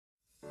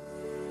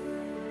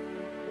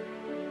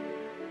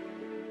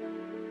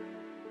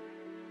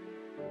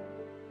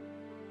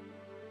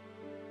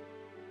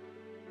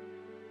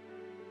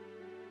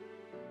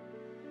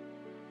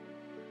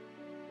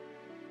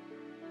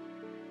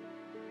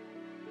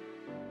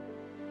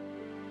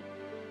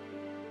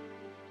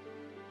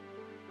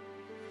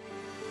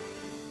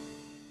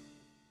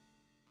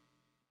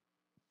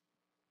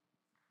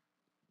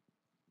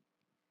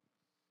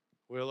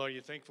Well, are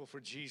you thankful for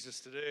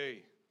Jesus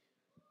today?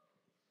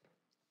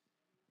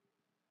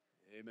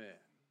 Amen.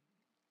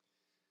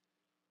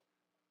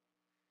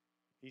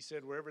 He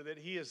said, wherever that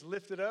he is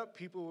lifted up,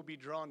 people will be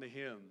drawn to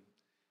him.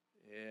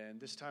 And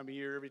this time of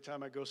year, every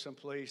time I go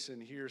someplace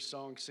and hear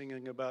songs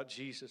singing about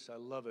Jesus, I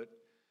love it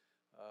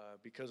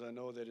because I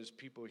know that as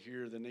people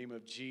hear the name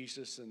of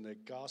Jesus and the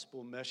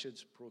gospel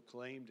message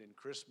proclaimed in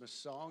Christmas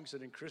songs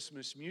and in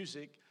Christmas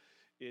music,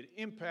 it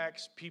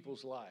impacts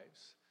people's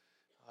lives.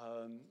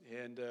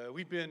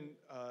 We've been,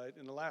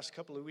 in the last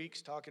couple of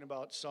weeks, talking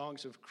about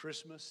songs of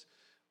Christmas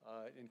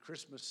and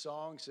Christmas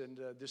songs. And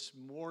this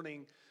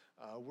morning,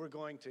 we're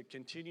going to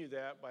continue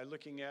that by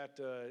looking at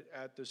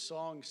the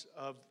songs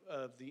of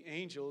the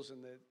angels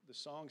and the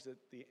songs that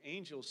the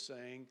angels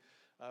sang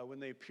when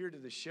they appeared to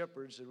the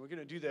shepherds. And we're going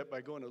to do that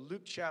by going to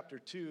Luke chapter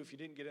 2. If you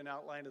didn't get an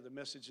outline of the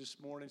message this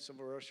morning, some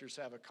of our ushers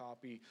have a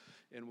copy,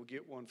 and we'll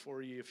get one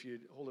for you. If you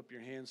hold up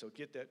your hands, I'll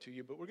get that to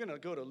you. But we're going to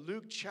go to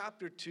Luke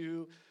chapter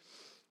 2.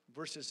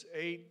 Verses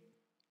 8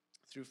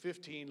 through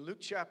 15, Luke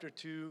chapter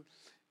 2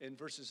 and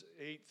verses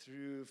 8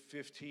 through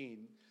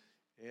 15.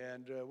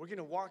 And we're going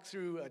to walk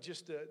through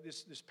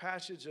this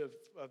passage of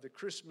the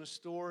Christmas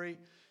story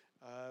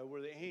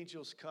where the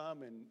angels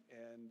come and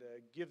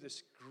give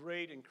this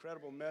great,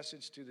 incredible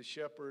message to the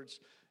shepherds.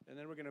 And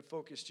then we're going to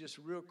focus just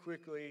real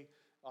quickly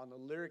on the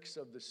lyrics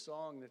of the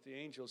song that the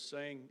angels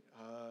sang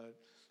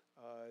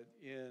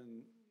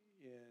in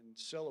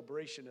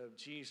celebration of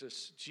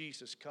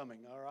Jesus coming.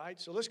 All right,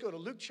 so let's go to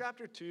Luke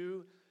chapter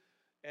 2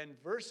 and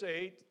verse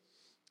 8,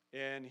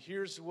 and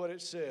here's what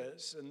it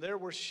says. And there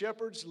were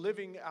shepherds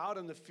living out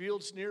in the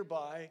fields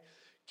nearby,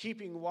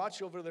 keeping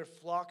watch over their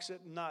flocks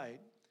at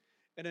night.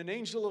 And an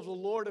angel of the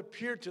Lord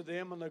appeared to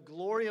them, and the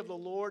glory of the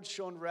Lord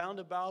shone round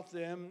about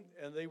them,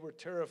 and they were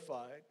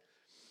terrified.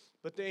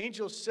 But the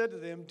angel said to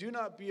them, "Do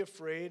not be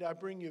afraid. I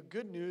bring you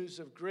good news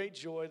of great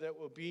joy that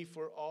will be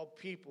for all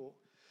people.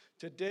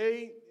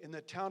 Today, in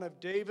the town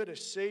of David, a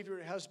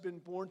Savior has been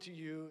born to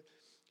you.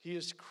 He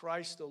is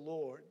Christ the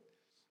Lord.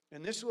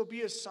 And this will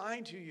be a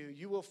sign to you.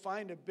 You will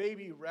find a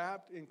baby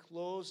wrapped in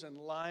clothes and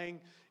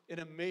lying in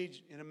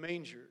a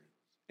manger."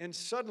 And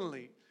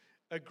suddenly,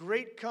 a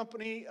great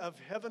company of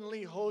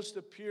heavenly hosts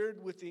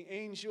appeared with the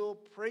angel,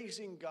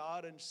 praising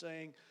God and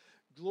saying,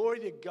 "Glory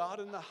to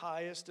God in the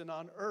highest, and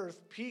on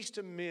earth peace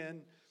to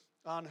men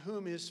on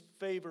whom his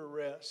favor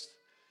rests."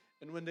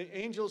 And when the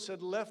angels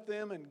had left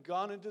them and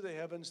gone into the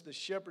heavens, the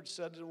shepherds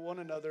said to one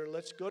another,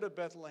 "Let's go to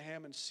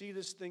Bethlehem and see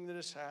this thing that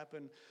has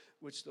happened,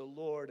 which the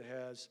Lord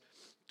has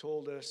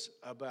told us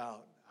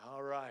about."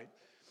 All right.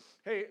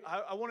 Hey,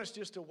 I want us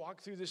just to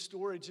walk through this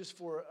story just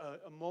for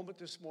a moment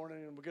this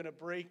morning, and we're going to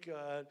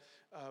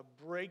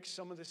break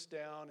some of this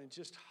down and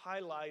just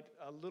highlight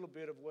a little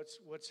bit of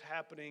what's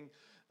happening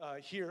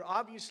here.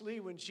 Obviously,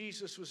 when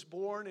Jesus was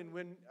born and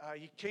when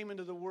he came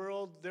into the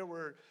world, there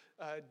were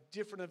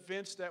different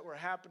events that were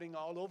happening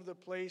all over the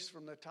place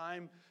from the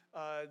time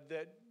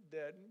that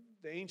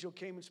the angel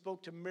came and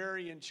spoke to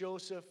Mary and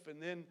Joseph,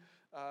 and then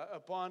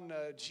upon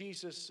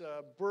Jesus'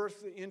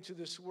 birth into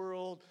this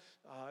world,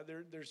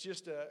 there's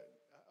just a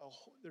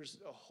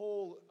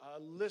whole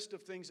list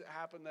of things that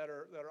happen that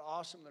are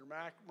awesome, that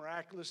are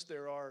miraculous.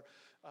 There are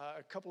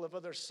a couple of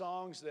other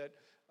songs that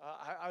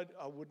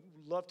I would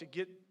love to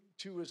get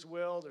to as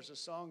well. There's a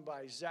song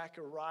by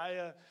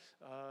Zechariah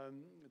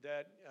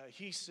that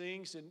he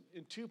sings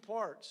in two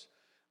parts.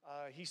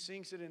 He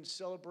sings it in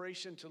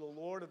celebration to the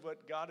Lord of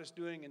what God is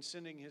doing in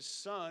sending his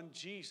son,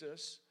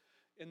 Jesus.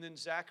 And then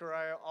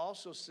Zechariah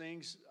also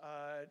sings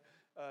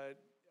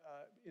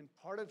in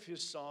part of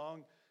his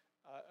song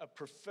a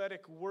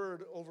prophetic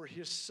word over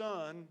his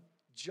son,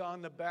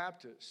 John the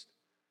Baptist,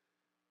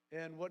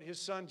 and what his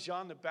son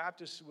John the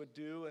Baptist would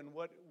do and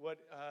what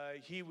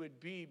he would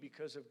be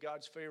because of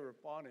God's favor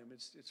upon him.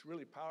 It's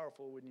really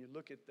powerful when you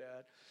look at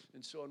that.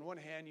 And so on one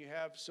hand you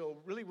have,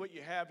 what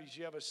you have is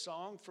you have a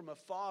song from a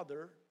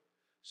father,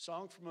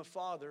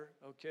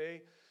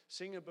 okay,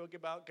 singing a book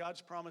about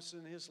God's promise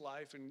in his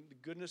life and the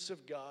goodness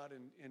of God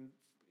and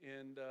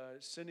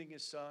sending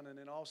his son, and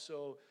then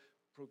also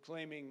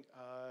proclaiming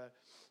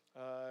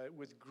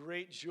with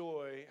great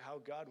joy how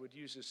God would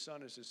use his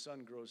son as his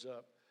son grows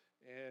up,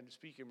 and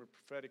speaking a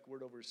prophetic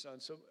word over his son.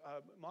 So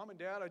mom and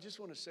dad, I just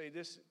want to say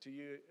this to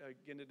you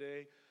again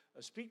today.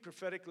 Speak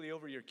prophetically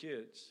over your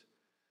kids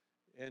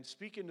and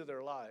speak into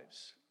their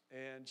lives.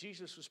 And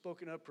Jesus was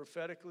spoken of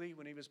prophetically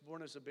when he was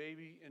born as a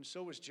baby, and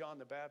so was John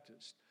the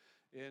Baptist.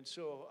 And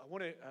so I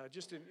want to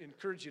just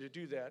encourage you to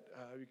do that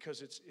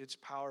because it's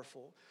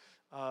powerful.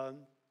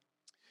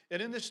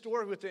 And in this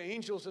story with the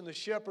angels and the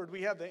shepherd,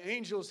 we have the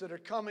angels that are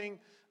coming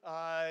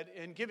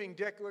and giving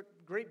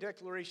great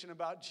declaration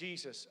about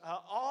Jesus.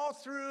 All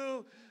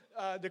through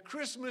the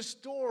Christmas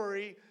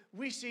story,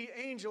 we see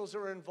angels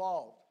are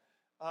involved.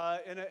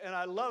 And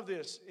I love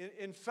this.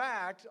 In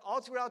fact,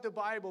 all throughout the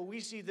Bible, we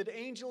see that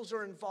angels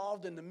are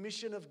involved in the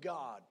mission of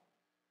God.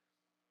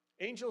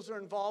 Angels are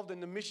involved in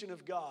the mission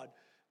of God.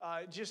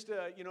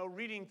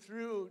 Reading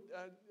through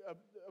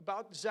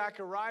about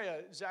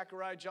Zechariah,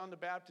 John the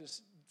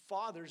Baptist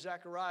father,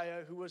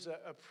 Zechariah, who was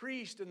a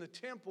priest in the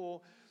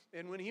temple,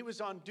 and when he was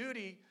on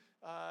duty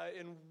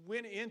and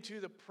went into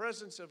the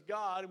presence of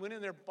God, went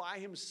in there by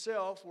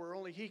himself where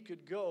only he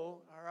could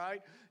go, all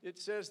right, it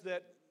says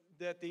that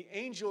the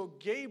angel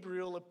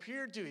Gabriel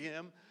appeared to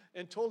him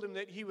and told him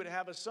that he would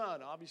have a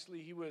son.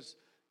 Obviously, he was,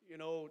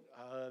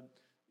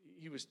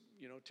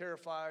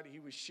 terrified. He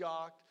was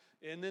shocked.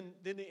 And then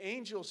the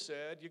angel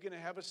said, "You're going to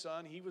have a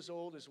son." He was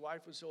old. His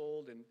wife was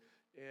old.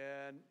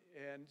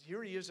 And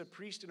here he is, a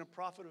priest and a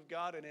prophet of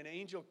God. And an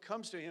angel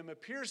comes to him,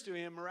 appears to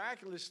him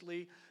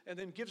miraculously, and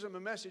then gives him a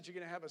message: "You're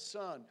going to have a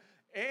son."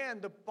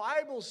 And the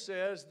Bible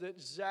says that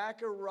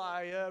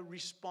Zechariah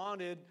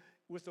responded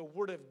with a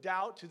word of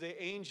doubt to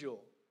the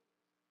angel.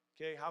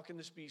 Okay, how can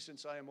this be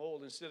since I am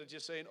old? Instead of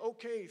just saying,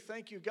 "Okay,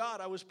 thank you,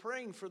 God, I was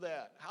praying for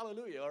that."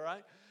 Hallelujah, all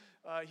right?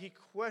 He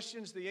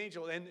questions the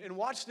angel. And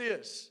watch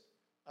this.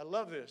 I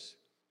love this,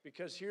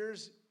 because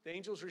here's the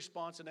angel's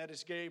response, and that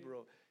is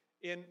Gabriel.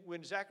 And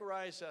when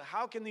Zechariah said,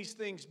 "How can these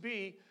things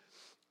be?"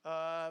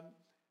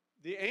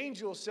 The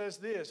angel says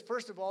this.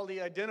 First of all,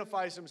 he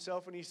identifies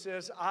himself, and he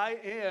says, "I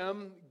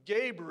am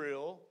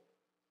Gabriel."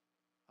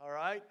 All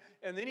right?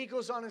 And then he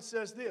goes on and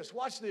says this.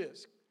 Watch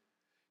this.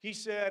 He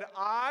said,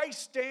 "I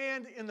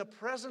stand in the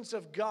presence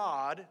of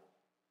God."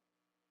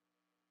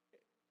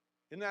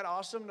 Isn't that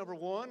awesome? Number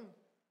one,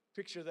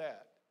 picture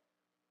that.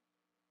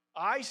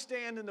 I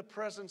stand in the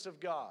presence of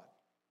God.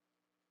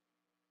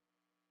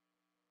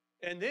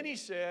 And then he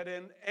said,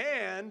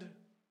 and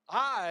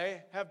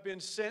I have been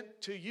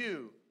sent to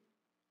you.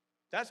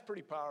 That's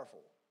pretty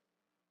powerful.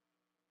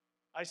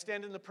 I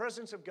stand in the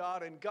presence of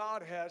God, and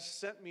God has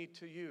sent me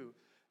to you.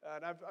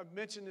 And I've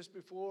mentioned this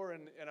before,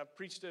 and I've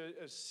preached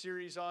a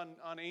series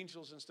on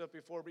angels and stuff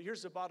before, but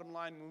here's the bottom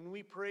line. When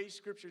we pray,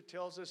 Scripture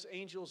tells us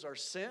angels are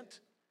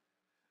sent,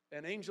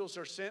 and angels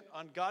are sent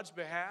on God's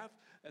behalf,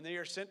 and they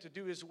are sent to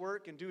do His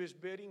work and do His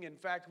bidding. In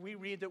fact, we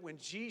read that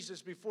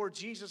before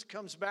Jesus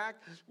comes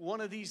back one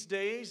of these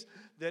days,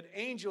 that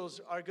angels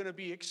are going to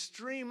be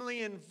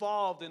extremely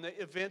involved in the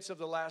events of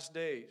the last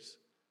days.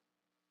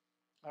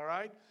 All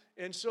right?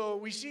 And so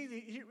we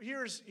see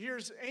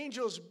here's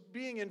angels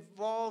being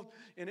involved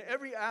in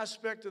every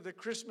aspect of the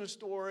Christmas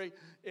story.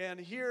 And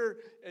here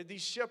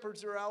these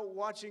shepherds are out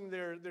watching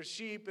their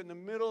sheep in the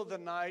middle of the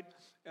night,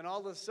 and all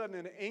of a sudden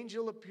an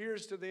angel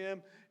appears to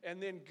them,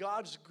 and then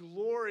God's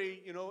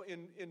glory,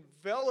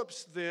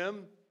 envelops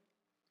them.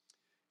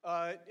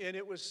 And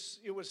it was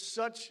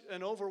such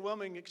an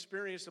overwhelming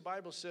experience. The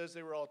Bible says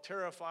they were all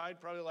terrified,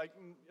 probably like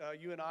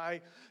you and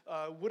I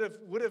would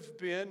have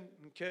been.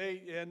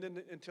 Okay, and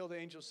then until the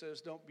angel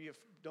says, "Don't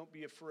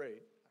be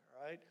afraid."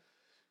 All right,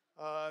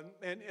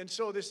 and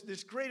so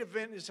this great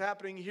event is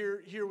happening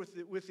here with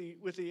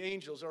the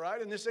angels. All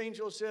right, and this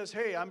angel says,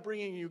 "Hey, I'm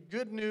bringing you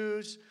good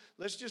news."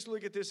 Let's just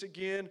look at this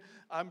again.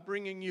 I'm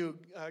bringing you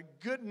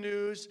good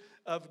news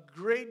of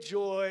great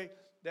joy.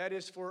 That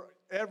is for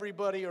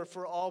everybody, or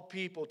for all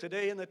people.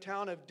 Today in the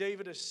town of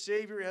David, a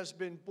Savior has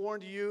been born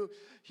to you.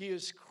 He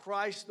is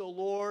Christ the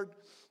Lord.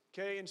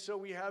 Okay, and so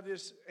we have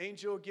this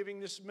angel giving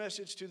this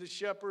message to the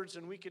shepherds,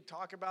 and we could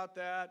talk about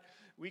that.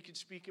 We could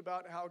speak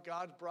about how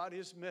God brought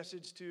His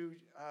message to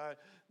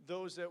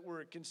those that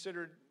were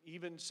considered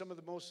even some of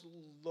the most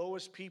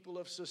lowest people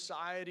of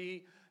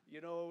society.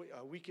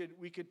 We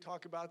could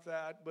talk about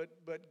that,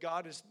 but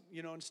God is,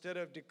 instead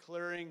of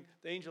declaring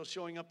the angel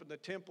showing up in the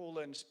temple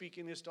and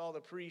speaking this to all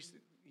the priests,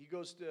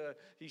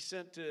 he's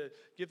sent to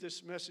give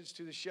this message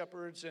to the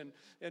shepherds, and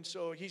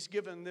so He's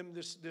given them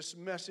this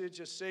message: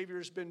 a Savior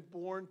has been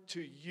born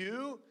to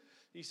you.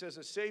 He says,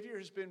 a Savior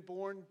has been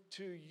born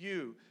to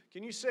you.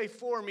 Can you say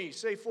 "for me"?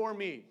 Say "for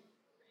me."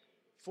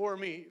 For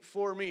me.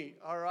 For me.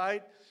 All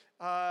right.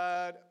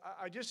 I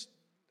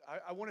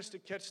want us to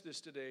catch this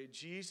today.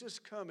 Jesus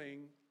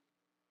coming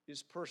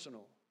is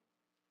personal.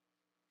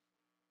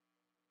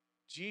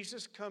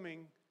 Jesus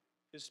coming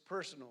is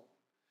personal.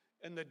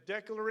 And the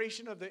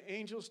declaration of the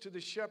angels to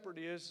the shepherds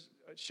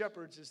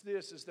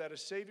is that a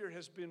Savior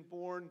has been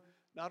born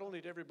not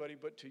only to everybody,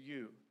 but to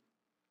you.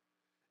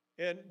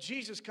 And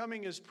Jesus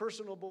coming is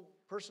personal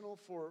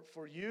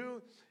for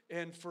you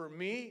and for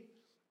me.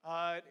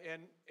 I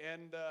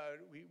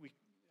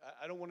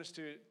don't want us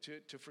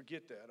to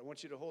forget that. I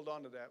want you to hold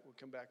on to that. We'll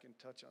come back and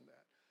touch on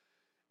that.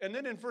 And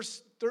then in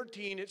verse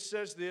 13, it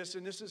says this,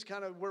 and this is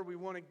kind of where we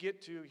want to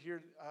get to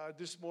here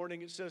this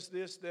morning. It says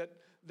this,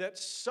 that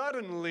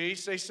suddenly,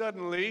 say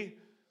suddenly,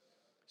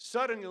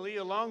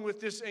 along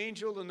with this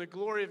angel and the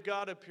glory of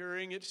God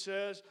appearing, it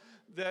says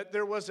that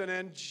there was an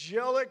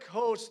angelic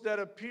host that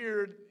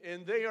appeared,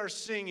 and they are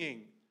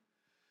singing.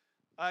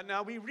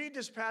 Now, we read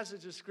this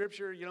passage of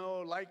Scripture,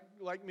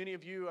 like many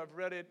of you, I've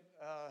read it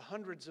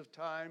hundreds of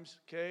times,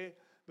 okay?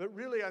 But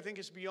really, I think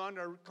it's beyond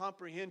our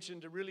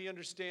comprehension to really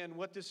understand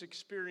what this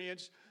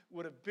experience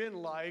would have been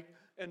like,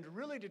 and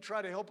really to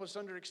try to help us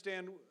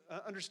understand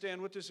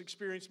what this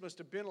experience must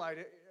have been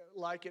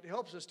like. It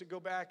helps us to go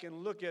back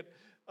and look at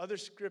other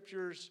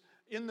scriptures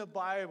in the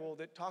Bible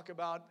that talk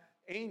about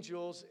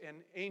angels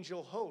and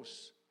angel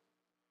hosts.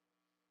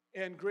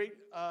 and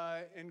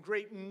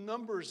great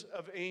numbers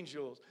of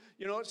angels.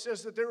 You know, it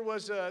says that there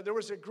was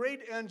a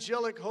great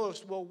angelic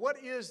host. Well,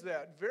 what is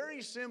that?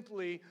 Very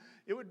simply,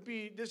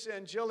 this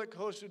angelic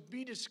host would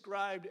be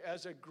described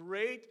as a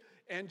great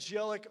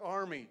angelic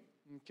army.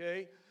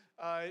 Okay,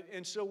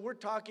 and so we're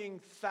talking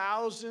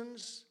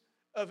thousands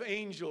of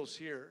angels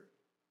here,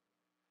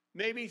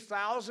 maybe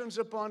thousands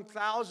upon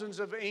thousands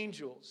of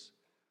angels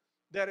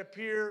that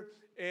appear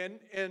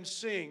and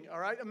sing. All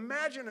right,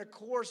 imagine a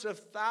chorus of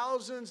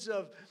thousands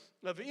of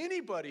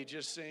anybody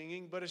just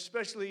singing, but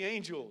especially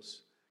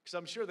angels, because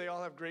I'm sure they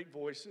all have great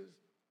voices,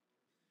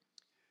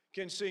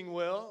 can sing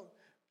well.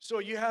 So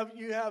you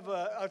have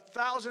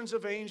thousands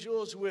of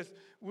angels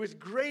with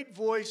great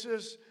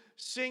voices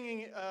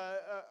singing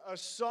a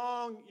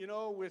song, you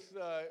know, with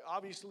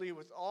obviously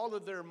with all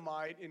of their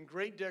might, in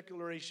great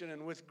declaration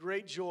and with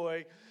great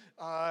joy.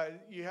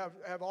 You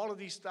have all of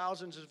these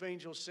thousands of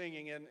angels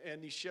singing,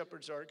 and these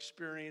shepherds are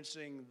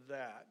experiencing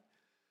that.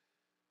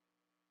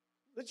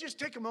 Let's just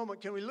take a moment.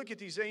 Can we look at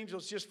these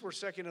angels just for a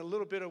second, a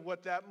little bit of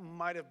what that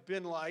might have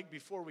been like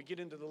before we get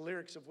into the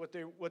lyrics of what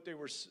they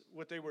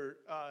were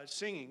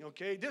singing?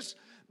 Okay, this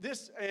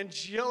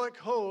angelic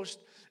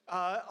host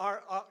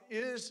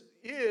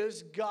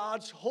is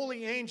God's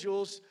holy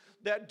angels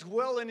that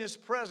dwell in His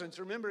presence.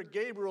 Remember,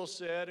 Gabriel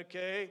said,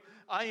 "Okay,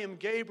 I am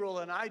Gabriel,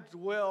 and I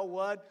dwell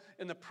what?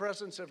 In the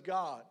presence of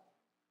God."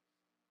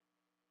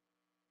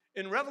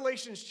 In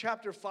Revelation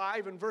chapter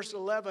 5 and verse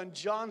 11,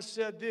 John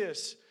said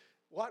this.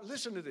 What?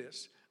 Listen to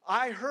this.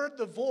 I heard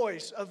the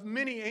voice of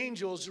many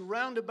angels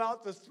round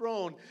about the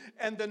throne,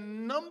 and the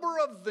number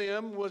of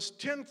them was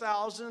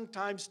 10,000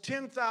 times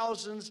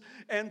 10,000s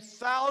and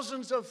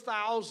thousands of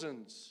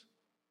thousands.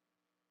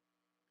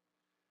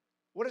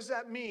 What does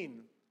that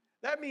mean?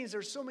 That means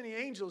there's so many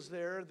angels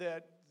there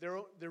that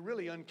they're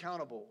really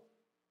uncountable.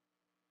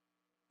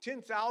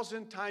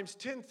 10,000 times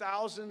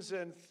 10,000s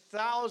and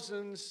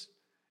thousands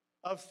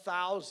of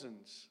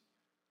thousands.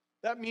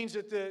 That means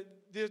that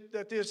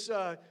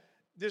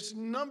this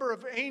number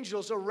of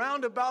angels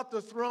around about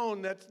the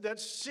throne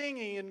that's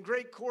singing in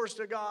great chorus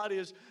to God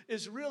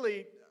is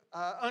really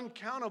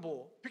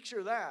uncountable.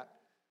 Picture that.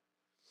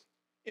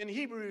 In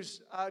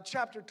Hebrews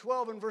chapter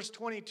 12 and verse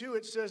 22,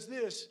 it says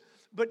this,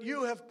 "But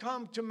you have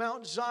come to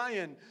Mount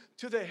Zion,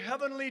 to the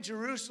heavenly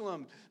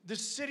Jerusalem, the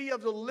city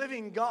of the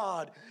living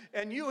God,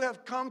 and you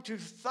have come to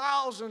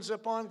thousands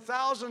upon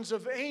thousands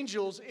of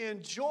angels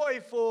in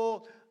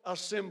joyful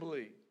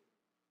assembly."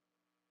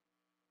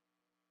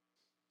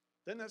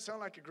 Doesn't that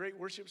sound like a great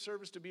worship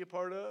service to be a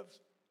part of?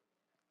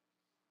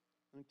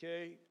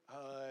 Okay,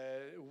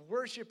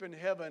 worship in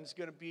heaven is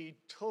going to be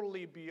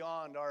totally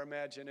beyond our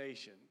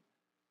imagination.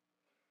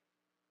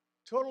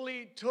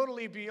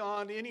 Totally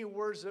beyond any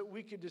words that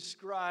we could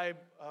describe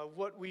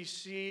what we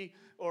see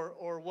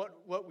or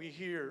what we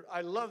hear.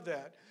 I love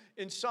that.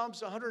 In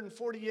Psalms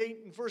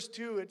 148 and verse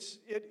 2,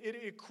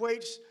 it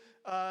equates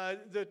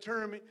the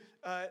term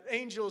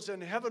angels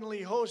and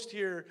heavenly host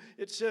here.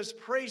 It says,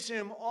 "Praise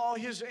Him, all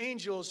His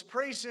angels.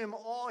 Praise Him,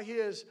 all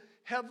His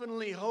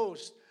heavenly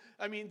host."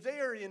 I mean,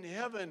 they are in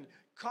heaven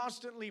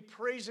constantly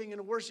praising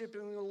and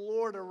worshiping the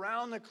Lord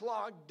around the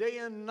clock, day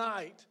and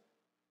night.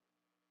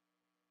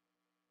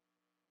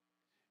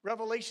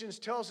 Revelations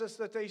tells us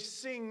that they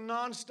sing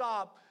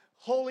nonstop,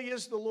 "Holy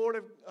is the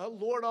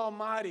Lord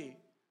Almighty,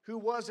 who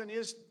was and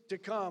is to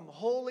come.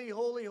 Holy,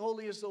 holy,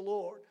 holy is the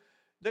Lord."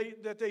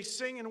 That they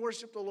sing and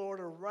worship the Lord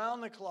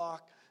around the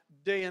clock,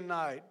 day and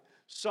night.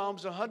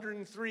 Psalms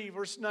 103,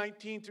 verse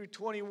 19 through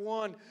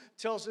 21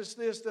 tells us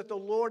this, that the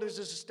Lord has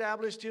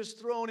established His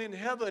throne in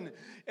heaven,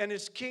 and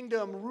His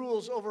kingdom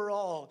rules over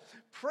all.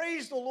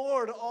 Praise the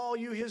Lord, all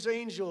you His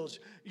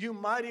angels, you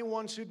mighty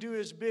ones who do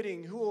His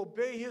bidding, who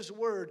obey His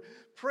word.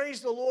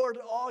 Praise the Lord,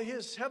 all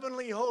His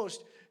heavenly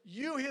host,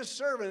 you His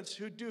servants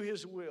who do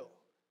His will.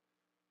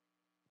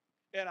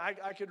 And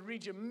I could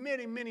read you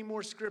many, many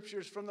more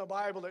scriptures from the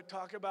Bible that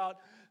talk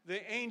about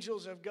the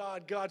angels of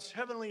God, God's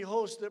heavenly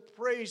host that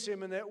praise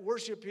Him and that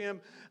worship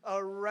Him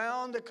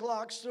around the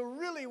clock. So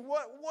really,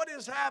 what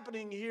is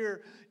happening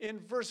here in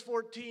verse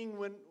 14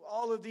 when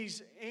all of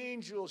these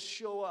angels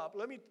show up?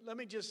 Let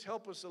me just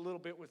help us a little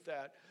bit with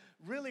that.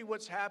 Really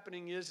what's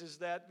happening is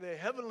that the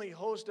heavenly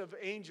host of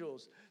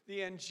angels,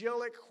 the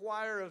angelic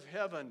choir of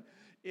heaven,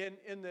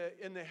 in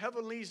the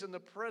heavenlies, in the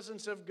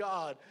presence of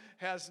God,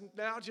 has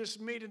now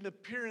just made an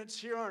appearance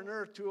here on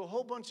earth to a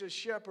whole bunch of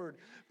shepherds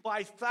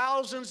by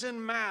thousands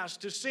en masse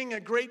to sing a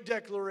great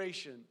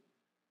declaration.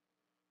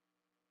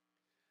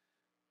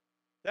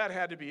 That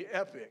had to be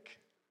epic,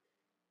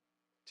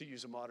 to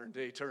use a modern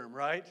day term,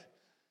 right?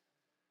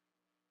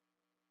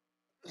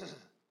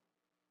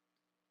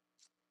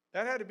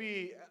 That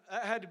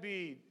had to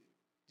be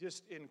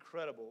just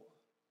incredible.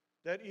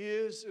 That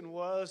is and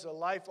was a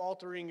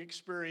life-altering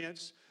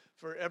experience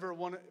for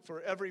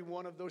every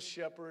one of those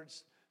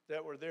shepherds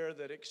that were there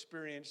that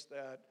experienced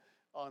that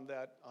on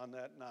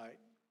that night.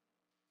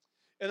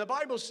 And the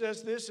Bible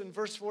says this in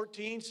verse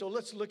 14, so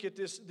let's look at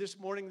this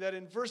morning, that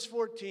in verse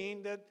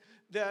 14,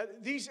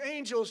 that these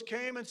angels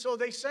came, and so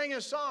they sang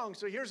a song.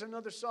 So here's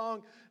another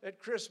song at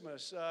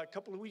Christmas. A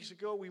couple of weeks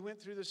ago, we went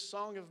through this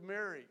Song of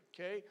Mary,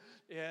 okay?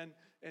 And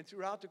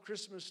throughout the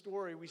Christmas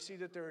story, we see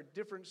that there are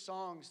different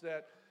songs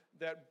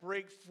that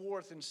break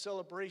forth in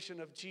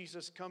celebration of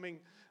Jesus coming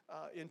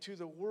into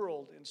the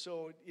world. And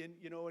so, in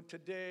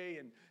today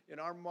and in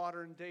our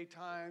modern day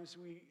times,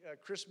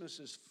 Christmas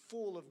is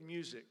full of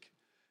music.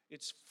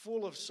 It's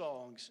full of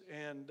songs,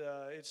 and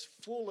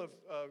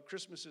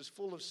Christmas is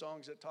full of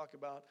songs that talk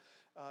about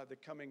the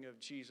coming of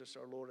Jesus,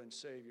 our Lord and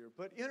Savior.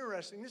 But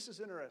this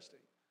is interesting,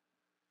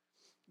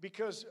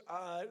 because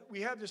we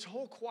have this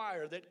whole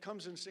choir that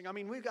comes and sings. I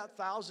mean, we've got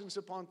thousands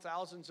upon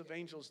thousands of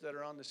angels that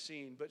are on the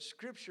scene, but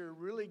Scripture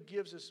really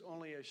gives us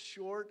only a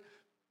short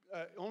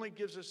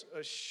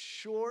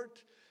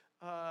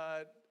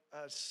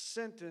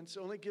sentence,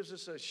 only gives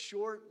us a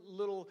short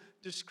little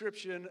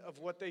description of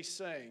what they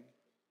sang.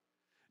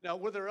 Now,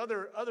 were there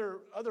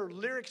other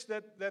lyrics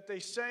that they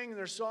sang in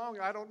their song?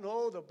 I don't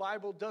know. The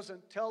Bible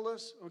doesn't tell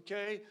us,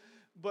 okay?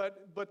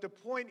 But the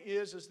point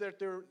is that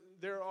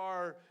there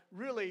are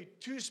really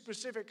two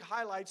specific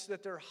highlights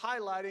that they're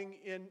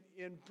highlighting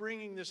in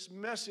bringing this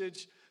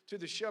message to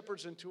the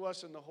shepherds and to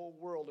us and the whole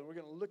world. And we're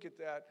going to look at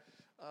that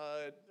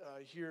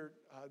here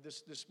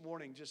this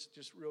morning,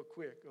 just real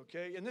quick,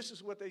 okay? And this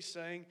is what they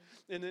sang.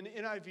 In an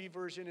NIV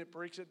version, it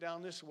breaks it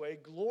down this way: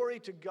 "Glory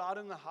to God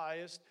in the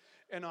highest,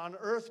 and on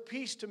earth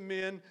peace to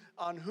men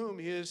on whom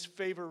his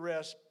favor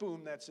rests."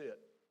 Boom, that's it.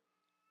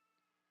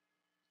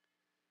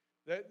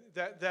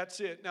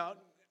 That's it. Now,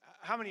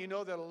 how many of you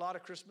know that a lot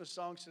of Christmas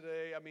songs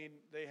today, I mean,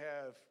 they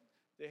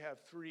have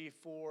 3,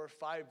 4,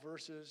 5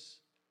 verses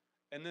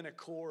and then a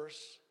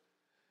chorus.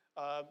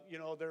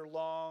 They're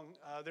long.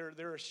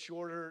 There are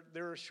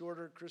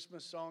shorter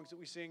Christmas songs that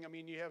we sing. I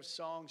mean, you have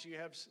songs, you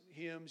have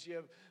hymns, you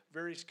have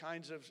various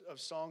kinds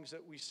of songs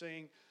that we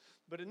sing.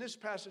 But in this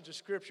passage of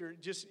Scripture,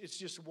 it's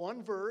just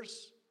one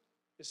verse.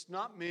 It's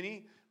not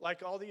many,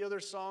 like all the other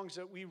songs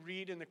that we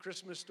read in the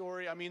Christmas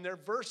story. I mean, they're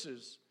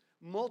verses,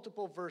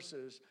 multiple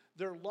verses.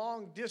 They're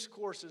long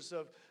discourses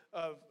of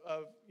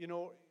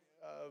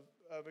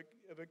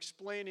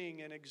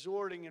explaining and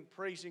exhorting and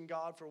praising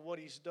God for what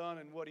He's done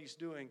and what He's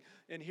doing.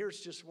 And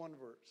here's just one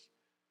verse.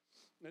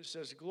 It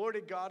says,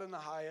 "Glory to God in the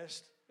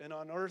highest, and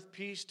on earth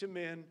peace to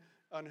men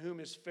on whom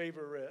His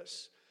favor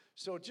rests."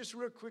 So just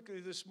real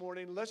quickly this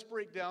morning, let's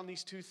break down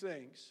these two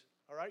things,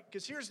 all right?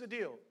 Because here's the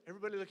deal.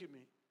 Everybody look at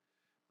me,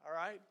 all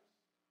right?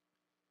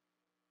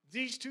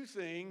 These two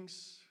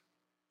things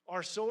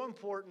are so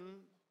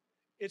important,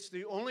 it's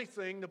the only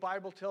thing the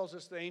Bible tells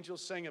us the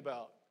angels sang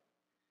about.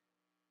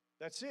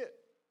 That's it.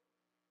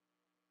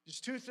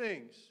 Just two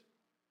things.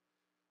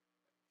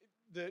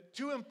 The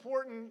two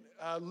important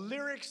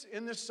lyrics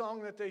in this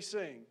song that they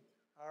sing.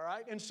 All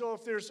right? And so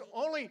if there's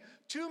only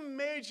two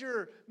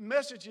major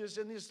messages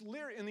in these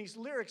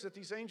lyrics that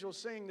these angels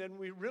sing, then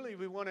we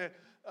want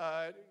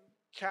to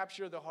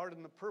capture the heart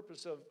and the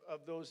purpose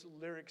of those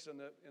lyrics in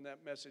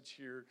that message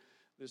here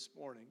this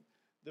morning.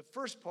 The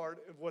first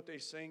part of what they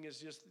sing is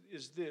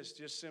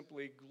just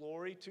simply,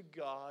 "Glory to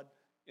God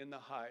in the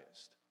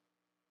highest."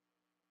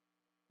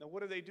 Now,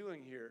 what are they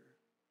doing here?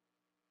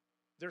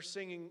 They're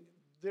singing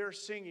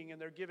and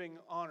they're giving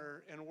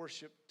honor and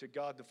worship to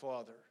God the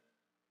Father.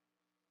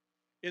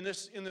 In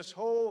this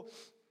whole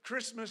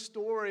Christmas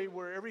story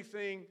where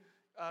everything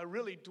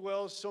really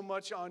dwells so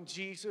much on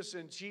Jesus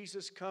and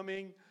Jesus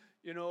coming,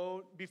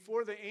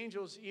 before the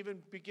angels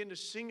even begin to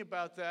sing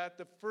about that,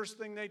 the first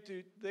thing they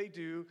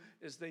do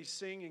is they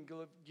sing and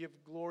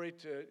give glory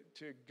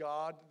to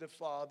God the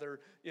Father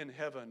in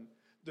heaven,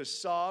 the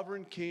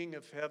sovereign King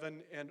of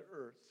heaven and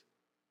earth.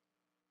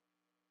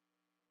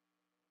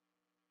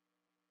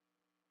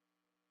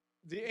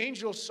 The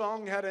angel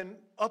song had an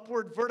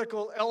upward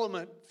vertical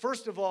element.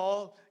 First of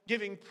all,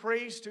 giving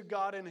praise to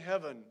God in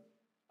heaven.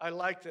 I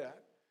like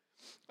that.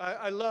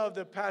 I love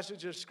the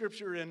passage of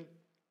Scripture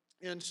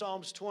in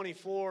Psalms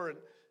 24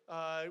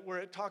 where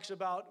it talks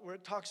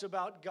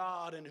about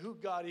God and who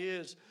God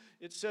is.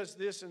 It says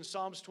this in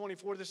Psalms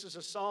 24. This is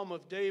a psalm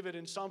of David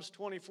in Psalms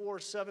 24,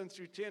 7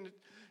 through 10.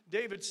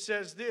 David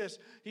says this.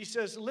 He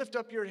says, "Lift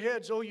up your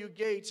heads, O you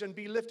gates, and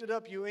be lifted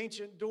up, you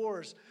ancient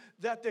doors,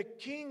 that the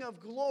King of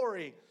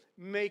glory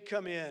may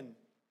come in."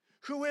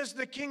 Who is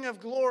the King of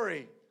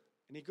glory?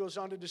 And he goes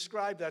on to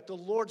describe that. "The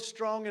Lord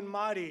strong and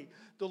mighty,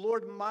 the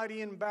Lord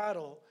mighty in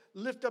battle.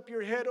 Lift up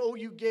your head, O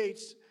you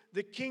gates,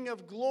 the King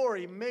of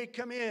glory may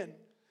come in.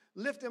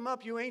 Lift him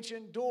up, you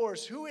ancient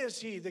doors." Who is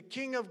he? The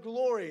King of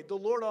glory, the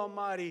Lord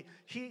Almighty.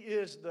 He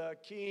is the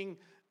King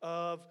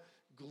of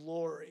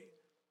glory.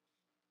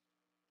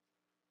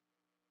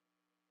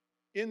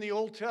 In the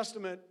Old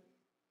Testament,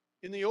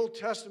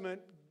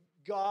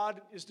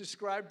 God is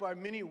described by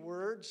many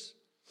words.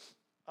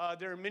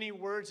 There are many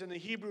words in the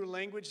Hebrew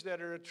language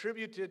that are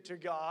attributed to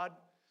God.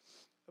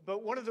 But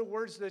one of the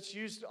words that's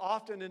used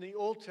often in the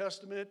Old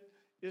Testament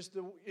is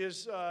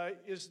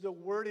the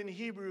word in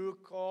Hebrew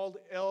called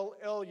El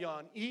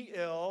Elyon.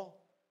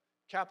 El,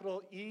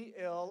 capital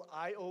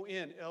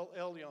E-L-I-O-N, El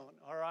Elyon,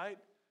 all right?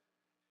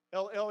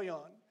 El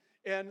Elyon.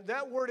 And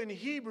that word in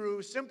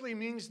Hebrew simply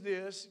means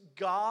this: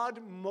 God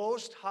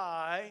Most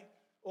High,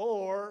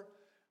 or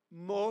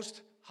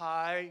Most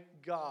High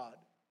God.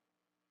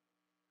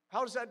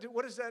 How does that do?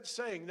 What is that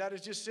saying? That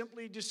is just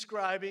simply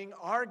describing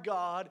our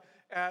God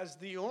as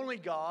the only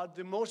God,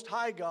 the Most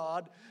High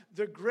God,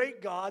 the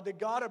great God, the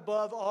God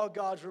above all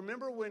gods.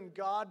 Remember when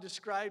God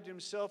described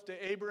himself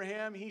to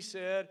Abraham, he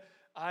said,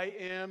 I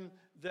am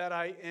that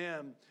I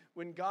am.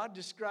 When God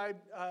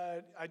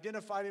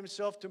identified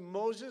himself to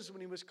Moses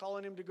when he was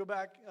calling him to go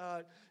back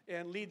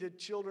and lead the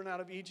children out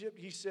of Egypt,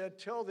 he said,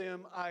 tell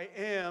them, I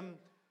am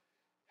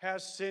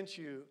has sent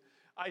you.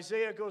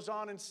 Isaiah goes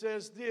on and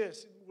says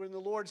this, when the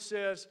Lord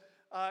says,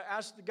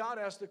 God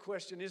asked the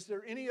question, is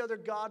there any other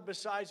God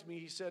besides me?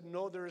 He said,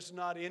 no, there is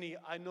not any.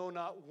 I know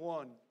not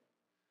one.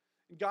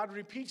 God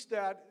repeats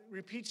that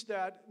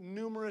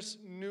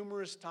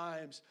numerous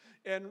times.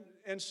 And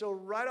so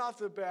right off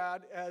the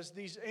bat, as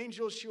these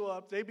angels show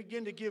up, they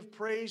begin to give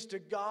praise to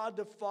God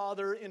the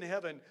Father in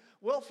heaven.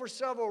 Well, for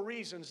several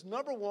reasons.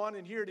 Number one,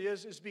 and here it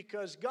is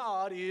because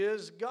God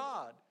is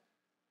God.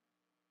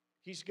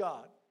 He's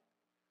God.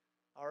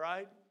 All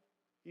right?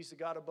 He's the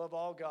God above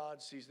all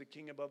gods. He's the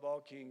King above all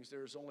kings.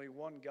 There's only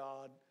one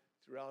God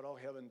throughout all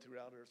heaven,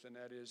 throughout earth, and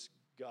that is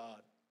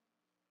God,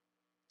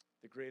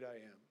 the great I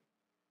am.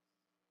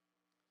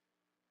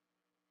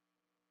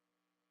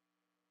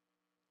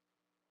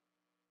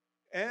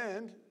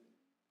 And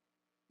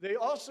they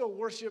also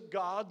worship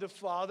God the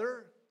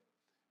Father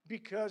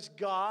because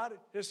God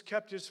has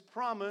kept his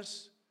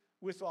promise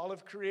with all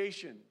of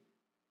creation.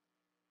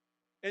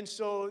 And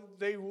so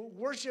they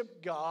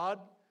worship God,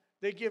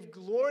 they give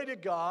glory to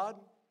God,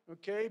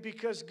 okay,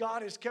 because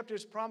God has kept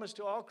his promise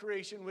to all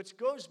creation, which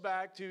goes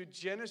back to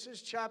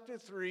Genesis chapter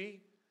 3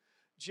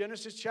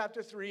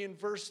 in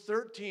verse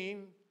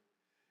 13,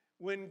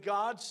 when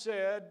God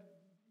said,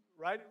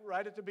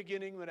 right at the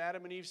beginning, when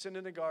Adam and Eve sinned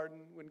in the garden,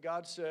 when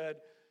God said,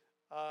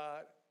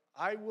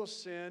 I will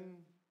send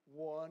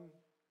one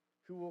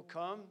who will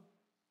come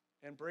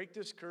and break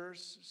this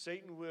curse.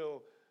 Satan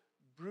will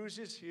bruise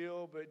his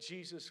heel, but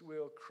Jesus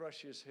will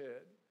crush his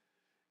head.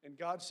 And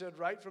God said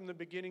right from the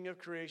beginning of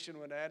creation,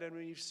 when Adam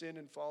and Eve sinned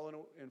and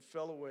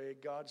fell away,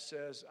 God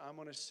says, I'm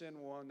going to send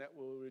one that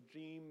will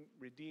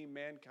redeem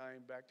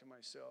mankind back to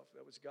myself.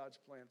 That was God's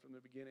plan from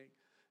the beginning.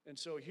 And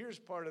so here's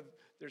part of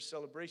their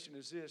celebration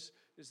is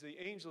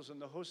the angels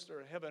and the hosts of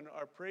heaven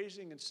are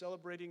praising and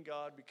celebrating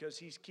God because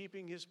he's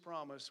keeping his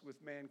promise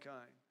with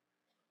mankind.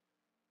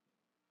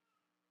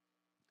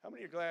 How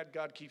many are glad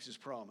God keeps his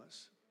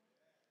promise?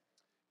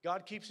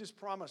 God keeps his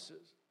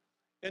promises.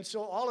 And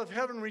so all of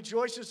heaven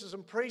rejoices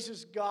and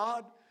praises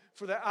God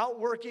for the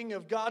outworking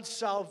of God's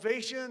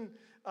salvation,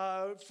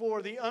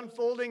 for the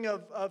unfolding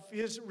of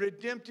his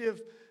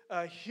redemptive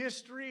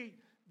history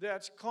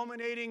that's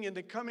culminating in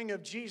the coming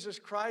of Jesus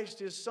Christ,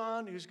 his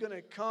son, who's going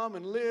to come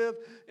and live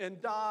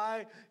and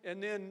die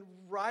and then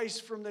rise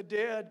from the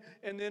dead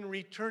and then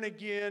return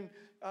again.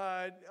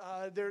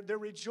 They're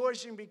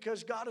rejoicing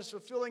because God is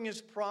fulfilling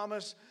his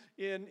promise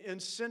in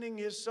sending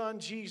his son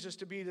Jesus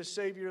to be the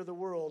Savior of the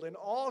world. And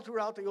all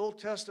throughout the Old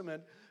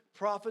Testament,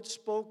 prophets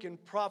spoke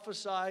and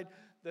prophesied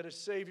that a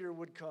Savior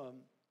would come.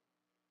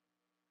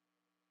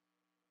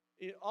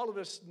 All of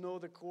us know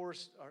the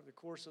course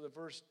of the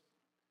verse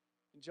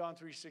in John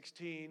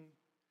 3:16,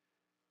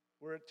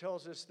 where it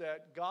tells us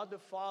that God the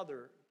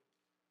Father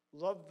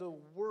loved the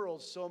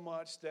world so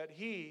much that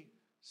he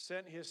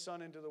sent his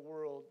son into the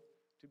world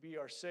to be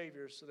our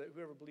Savior so that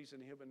whoever believes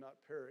in him would not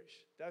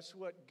perish. That's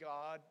what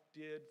God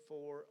did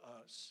for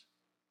us.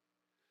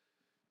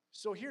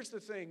 So here's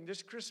the thing.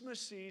 This Christmas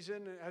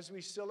season, as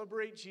we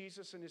celebrate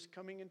Jesus and his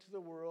coming into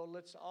the world,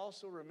 let's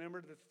also remember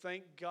to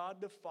thank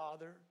God the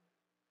Father,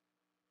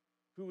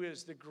 who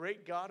is the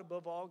great God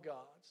above all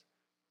gods,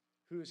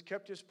 who has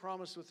kept his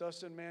promise with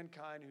us and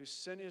mankind, who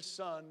sent his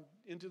son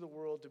into the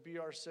world to be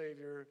our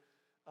Savior.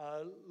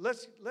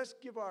 Let's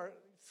give our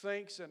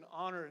thanks and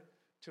honor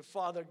to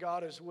Father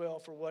God as well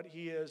for what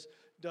he has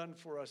done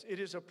for us. It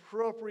is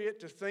appropriate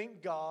to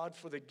thank God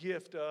for the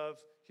gift of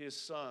his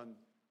son.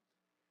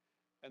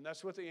 And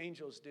that's what the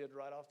angels did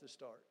right off the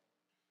start.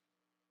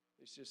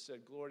 They just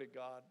said, glory to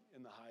God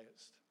in the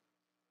highest.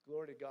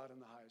 Glory to God in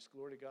the highest.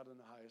 Glory to God in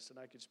the highest. And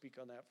I could speak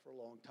on that for a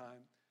long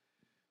time.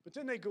 But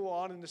then they go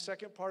on, and the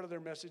second part of their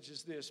message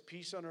is this: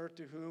 peace on earth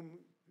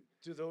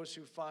to those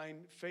who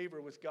find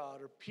favor with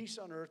God, or peace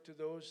on earth to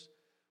those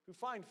who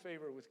find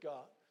favor with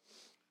God.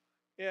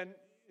 And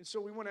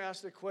so we want to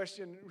ask the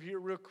question here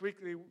real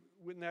quickly,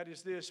 and that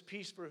is this: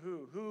 peace for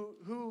who?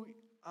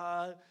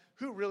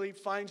 Who really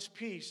finds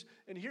peace?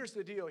 And here's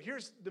the deal.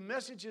 Here's the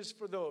messages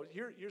for those.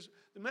 Here's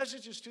the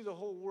messages to the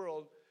whole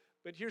world,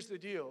 but here's the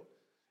deal.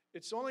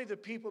 It's only the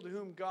people to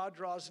whom God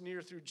draws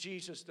near through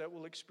Jesus that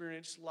will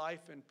experience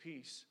life and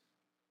peace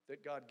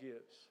that God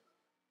gives.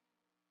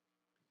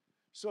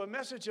 So a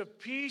message of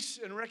peace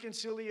and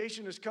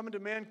reconciliation is coming to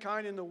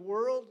mankind in the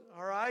world,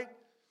 all right?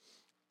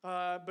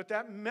 But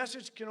that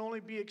message can only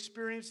be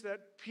experienced,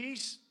 that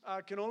peace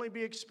can only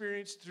be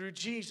experienced through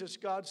Jesus,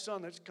 God's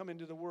Son, that's come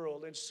into the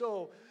world. And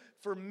so,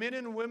 for men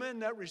and women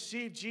that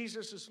receive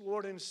Jesus as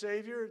Lord and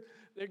Savior,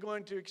 they're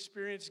going to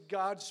experience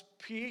God's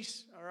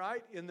peace, all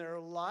right, in their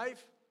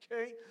life,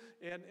 okay?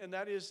 And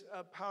that is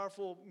a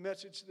powerful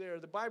message there.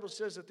 The Bible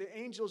says that the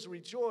angels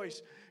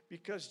rejoice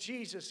because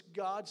Jesus,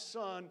 God's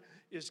Son,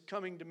 is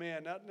coming to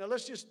man. Now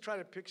let's just try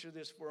to picture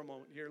this for a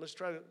moment here. Let's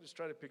try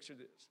to picture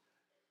this.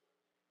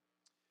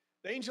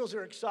 The angels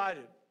are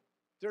excited.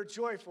 They're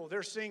joyful.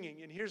 They're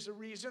singing. And here's the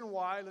reason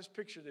why. Let's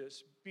picture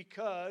this.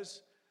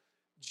 Because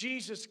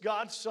Jesus,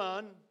 God's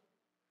Son,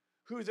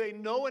 who they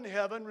know in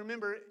heaven.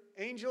 Remember,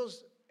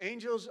 angels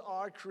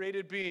are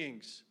created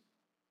beings.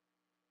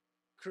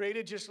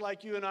 Created just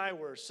like you and I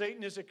were.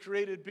 Satan is a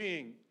created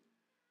being.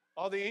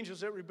 All the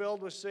angels that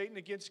rebelled with Satan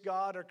against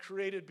God are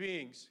created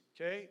beings.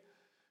 Okay?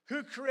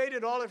 Who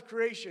created all of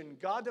creation?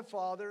 God the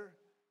Father,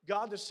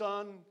 God the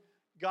Son,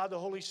 God the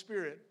Holy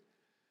Spirit.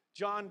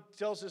 John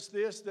tells us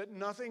this, that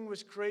nothing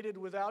was created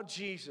without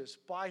Jesus.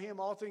 By him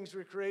all things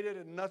were created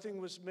and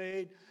nothing was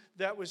made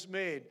that was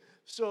made.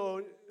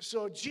 So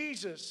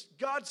Jesus,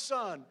 God's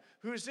Son,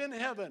 who's in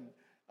heaven,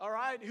 all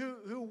right,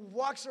 who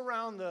walks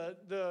around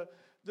the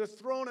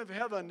throne of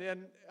heaven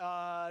and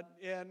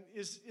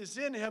is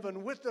in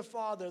heaven with the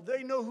Father.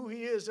 They know who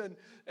he is and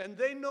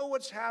they know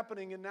what's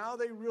happening. And now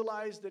they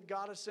realize that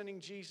God is sending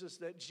Jesus,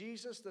 that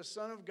Jesus, the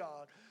Son of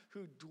God,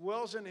 who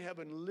dwells in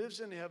heaven, lives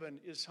in heaven,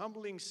 is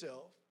humbling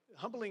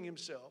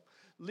himself,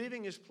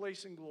 leaving his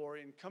place in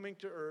glory and coming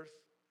to earth,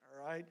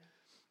 all right?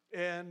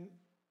 And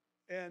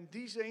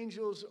these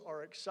angels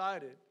are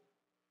excited.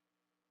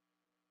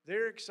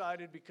 They're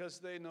excited because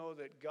they know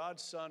that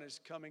God's Son is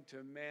coming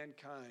to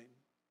mankind.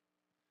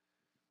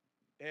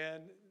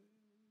 And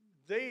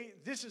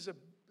this is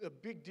a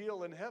big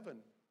deal in heaven.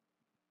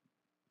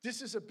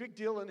 This is a big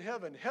deal in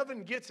heaven.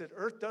 Heaven gets it.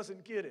 Earth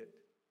doesn't get it.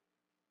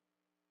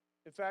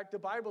 In fact, the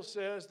Bible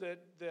says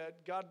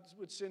that God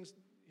would send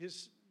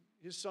his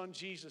Son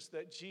Jesus,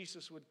 that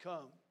Jesus would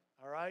come,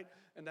 all right?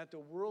 And that the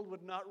world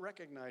would not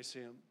recognize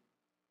him.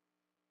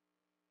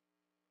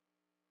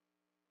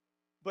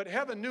 But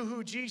heaven knew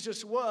who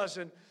Jesus was,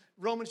 and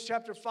Romans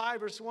chapter 5,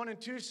 verse 1 and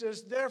 2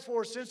 says,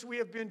 therefore, since we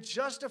have been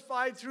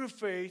justified through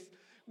faith,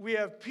 we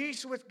have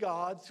peace with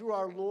God through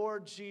our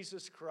Lord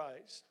Jesus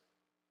Christ.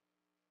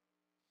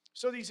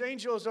 So these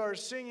angels are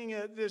singing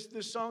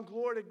this song,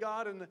 glory to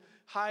God in the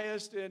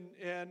highest, and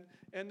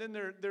then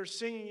they're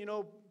singing,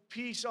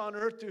 peace on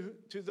earth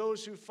to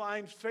those who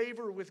find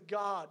favor with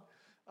God,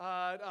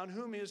 on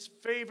whom his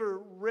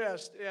favor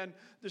rests. And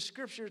the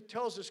scripture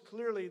tells us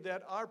clearly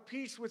that our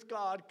peace with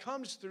God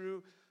comes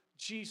through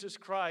Jesus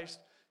Christ,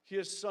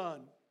 his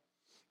Son.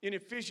 In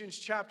Ephesians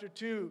chapter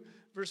 2,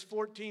 verse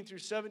 14 through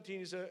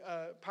 17 is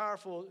a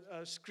powerful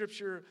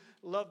scripture.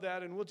 Love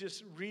that, and we'll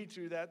just read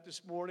through that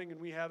this morning, and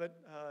we have it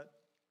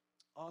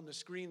on the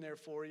screen there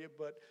for you.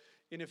 But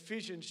in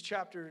Ephesians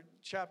chapter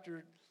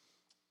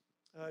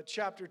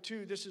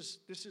 2, this is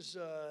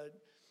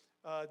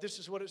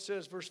what it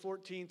says, verse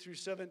 14 through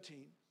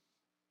 17.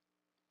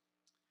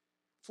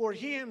 For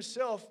he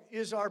himself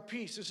is our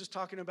peace. This is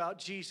talking about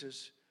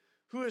Jesus,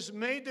 who has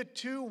made the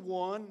two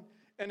one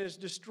and has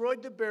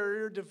destroyed the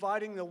barrier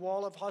dividing the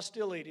wall of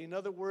hostility. In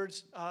other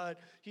words,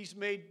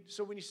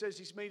 so when he says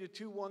he's made the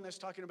two one, that's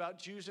talking about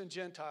Jews and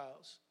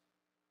Gentiles.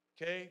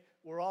 Okay?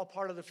 We're all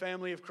part of the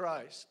family of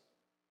Christ.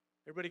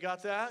 Everybody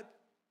got that?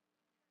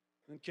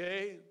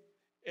 Okay?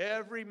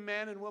 Every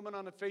man and woman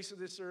on the face of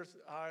this earth,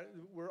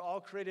 we're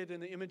all created in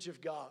the image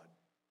of God.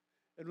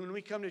 And when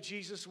we come to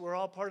Jesus, we're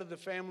all part of the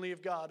family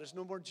of God. There's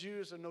no more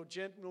Jews and no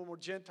more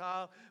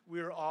Gentile.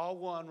 We're all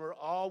one. We're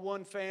all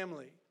one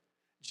family.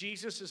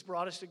 Jesus has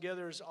brought us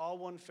together as all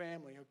one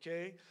family,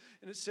 okay?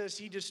 And it says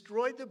he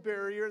destroyed the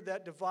barrier,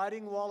 that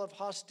dividing wall of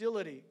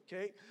hostility,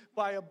 okay?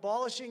 By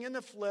abolishing in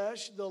the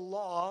flesh the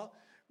law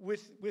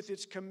with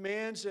its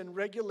commands and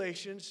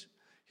regulations.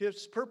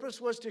 His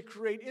purpose was to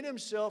create in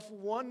himself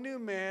one new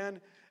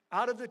man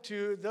out of the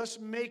two, thus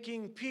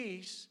making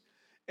peace.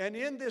 And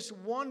in this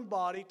one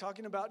body,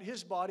 talking about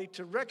his body,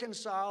 to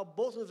reconcile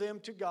both of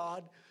them to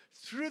God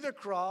through the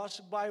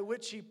cross, by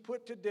which he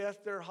put to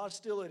death their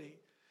hostility.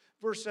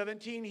 Verse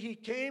 17, he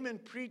came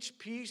and preached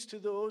peace to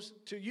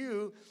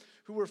you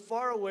who were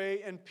far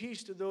away, and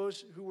peace to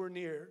those who were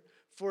near.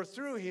 For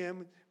through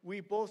him we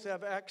both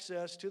have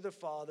access to the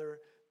Father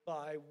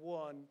by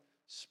one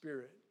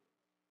Spirit.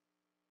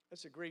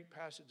 That's a great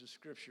passage of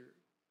Scripture,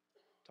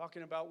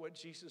 talking about what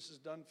Jesus has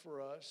done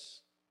for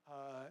us,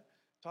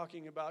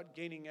 talking about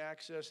gaining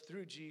access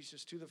through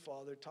Jesus to the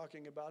Father,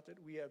 talking about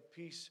that we have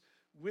peace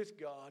with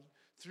God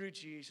through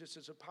Jesus.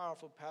 It's a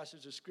powerful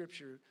passage of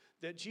Scripture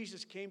that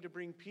Jesus came to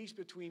bring peace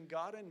between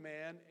God and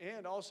man,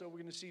 and also, we're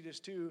going to see this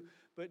too,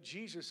 but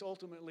Jesus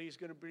ultimately is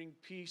going to bring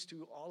peace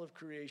to all of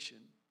creation.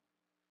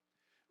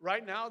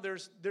 Right now,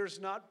 there's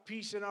not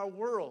peace in our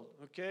world,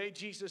 okay?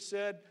 Jesus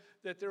said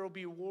that there will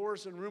be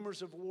wars and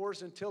rumors of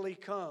wars until he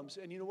comes.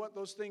 And you know what?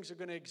 Those things are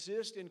going to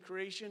exist in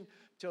creation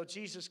until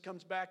Jesus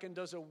comes back and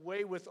does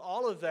away with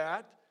all of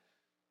that.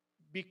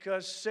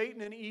 because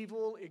Satan and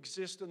evil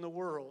exist in the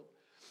world.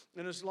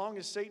 And as long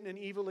as Satan and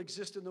evil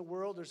exist in the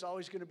world, there's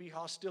always going to be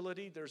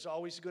hostility. There's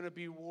always going to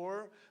be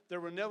war. There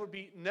will never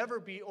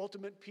be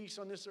ultimate peace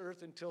on this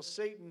earth until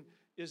Satan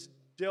is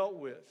dealt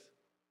with.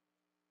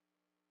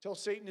 Till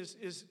Satan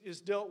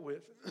is dealt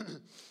with.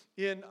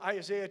 In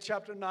Isaiah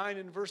chapter 9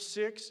 and verse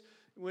 6,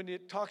 when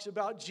it talks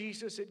about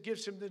Jesus, it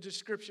gives him the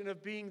description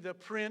of being the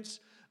Prince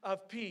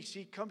of Peace.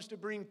 He comes to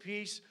bring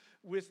peace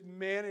with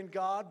man and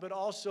God, but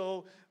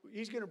also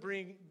he's going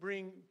to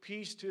bring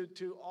peace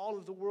to all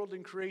of the world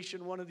and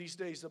creation one of these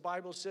days. The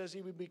Bible says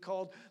he would be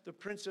called the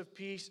Prince of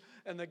Peace,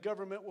 and the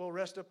government will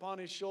rest upon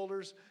his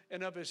shoulders,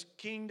 and of his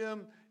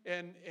kingdom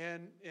and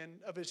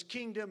of his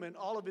kingdom and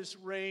all of his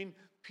reign,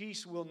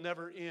 peace will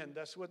never end.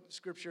 That's what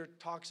Scripture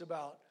talks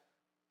about.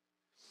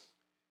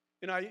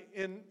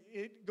 And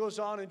it goes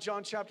on in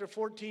John chapter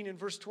 14 and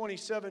verse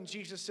 27,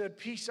 Jesus said,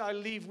 "Peace I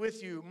leave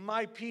with you,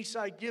 my peace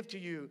I give to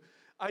you.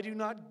 I do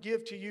not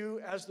give to you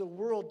as the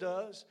world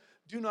does.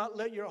 Do not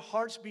let your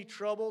hearts be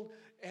troubled,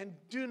 and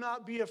do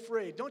not be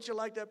afraid." Don't you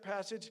like that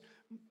passage?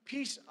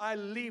 Peace I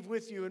leave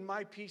with you, and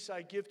my peace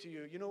I give to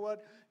you. You know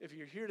what? If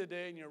you're here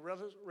today and you're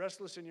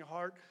restless in your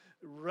heart,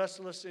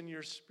 restless in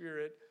your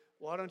spirit,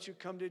 why don't you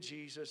come to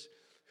Jesus,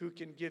 who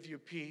can give you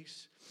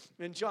peace?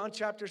 In John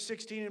chapter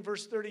 16 and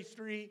verse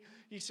 33,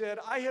 he said,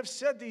 "I have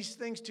said these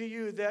things to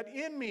you, that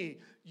in me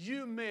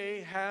you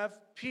may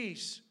have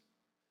peace.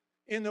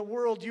 In the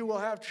world you will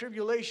have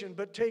tribulation,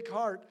 but take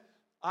heart,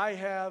 I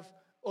have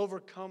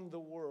overcome the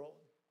world."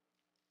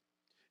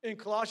 In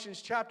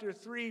Colossians chapter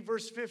 3,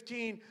 verse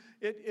 15,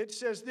 it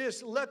says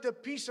this, "Let the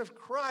peace of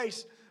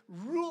Christ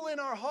rule in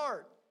our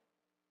heart."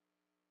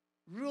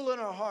 Rule in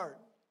our heart.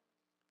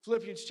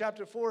 Philippians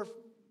chapter 4,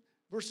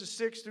 verses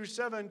 6 through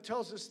 7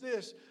 tells us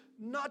this,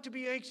 "Not to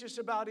be anxious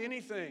about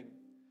anything,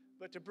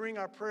 but to bring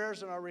our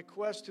prayers and our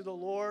requests to the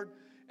Lord,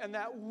 and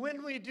that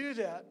when we do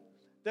that,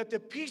 that the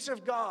peace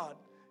of God,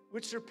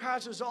 which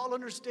surpasses all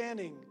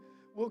understanding,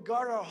 will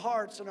guard our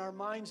hearts and our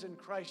minds in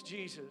Christ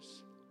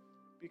Jesus,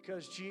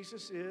 because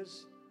Jesus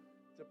is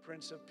the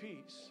Prince of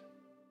Peace."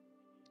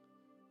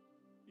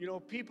 You know,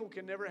 people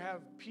can never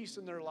have peace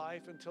in their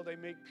life until they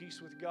make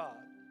peace with God.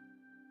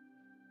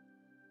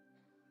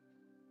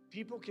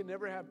 People can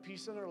never have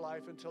peace in their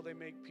life until they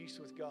make peace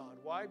with God.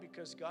 Why?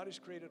 Because God has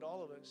created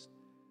all of us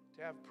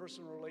to have a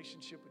personal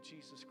relationship with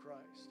Jesus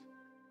Christ.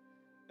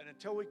 And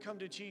until we come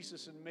to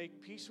Jesus and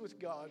make peace with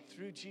God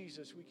through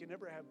Jesus, we can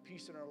never have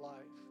peace in our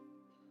life.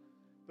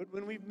 But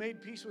when we've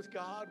made peace with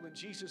God, when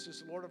Jesus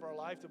is Lord of our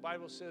life, the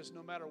Bible says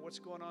no matter what's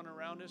going on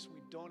around us,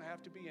 we don't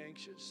have to be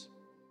anxious.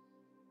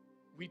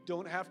 We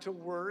don't have to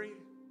worry.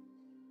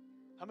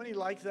 How many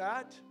like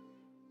that?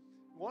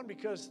 One,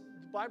 because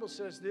the Bible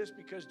says this,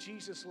 because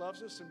Jesus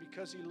loves us, and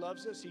because he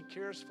loves us, he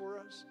cares for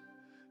us.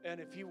 And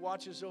if he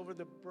watches over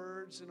the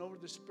birds and over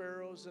the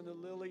sparrows and the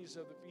lilies,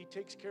 if he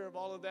takes care of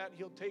all of that,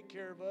 he'll take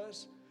care of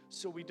us,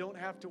 so we don't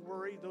have to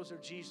worry. Those are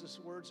Jesus'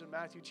 words in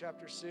Matthew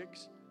chapter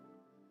 6.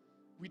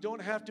 We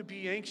don't have to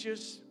be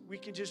anxious. We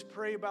can just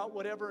pray about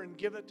whatever and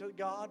give it to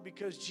God,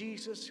 because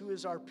Jesus, who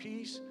is our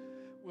peace,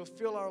 will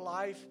fill our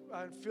life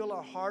and fill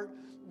our heart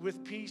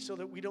with peace, so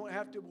that we don't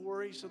have to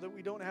worry, so that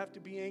we don't have to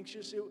be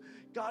anxious.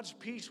 God's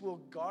peace will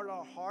guard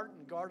our heart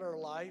and guard our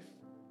life.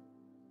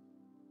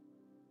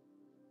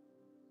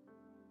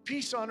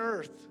 Peace on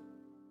earth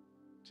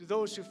to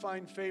those who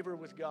find favor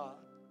with God.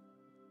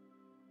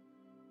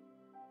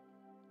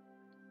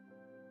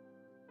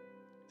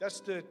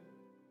 That's the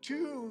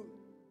two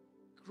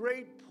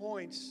great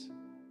points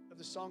of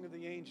the Song of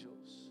the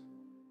Angels.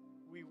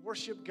 We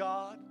worship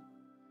God,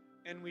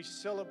 and we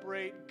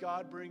celebrate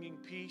God bringing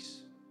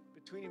peace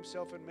between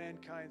himself and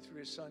mankind through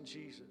his Son,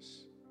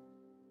 Jesus.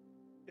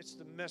 It's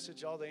the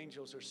message all the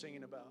angels are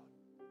singing about.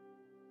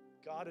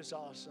 God is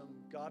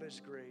awesome. God is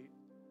great.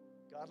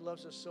 God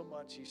loves us so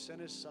much, he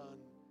sent his Son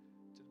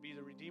to be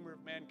the Redeemer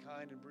of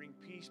mankind and bring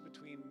peace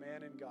between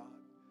man and God.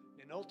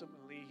 And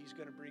ultimately, he's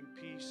going to bring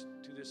peace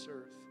to this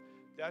earth.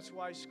 That's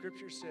why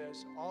Scripture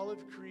says all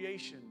of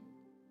creation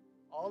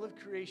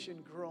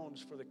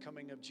groans for the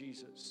coming of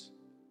Jesus.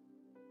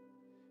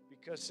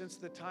 Because since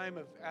the time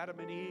of Adam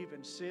and Eve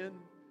and sin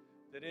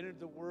that entered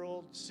the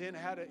world, sin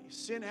had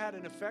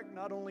an effect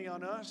not only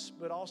on us,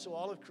 but also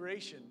all of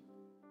creation.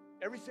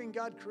 Everything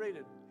God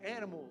created,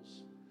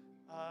 animals,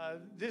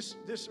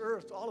 this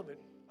earth, all of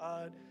it,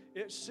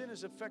 sin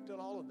has affected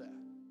all of that.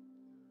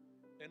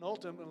 And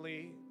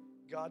ultimately,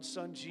 God's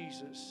Son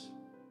Jesus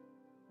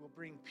will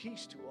bring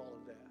peace to all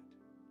of that.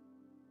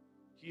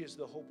 He is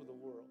the hope of the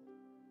world.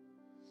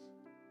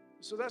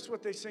 So that's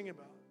what they sing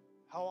about,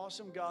 how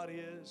awesome God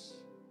is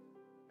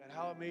and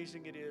how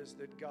amazing it is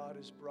that God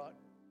has brought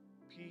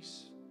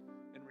peace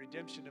and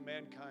redemption to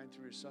mankind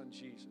through his Son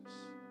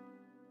Jesus.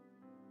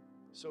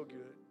 So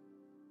good.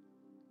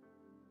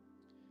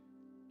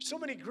 So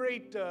many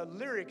great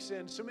lyrics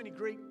and so many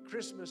great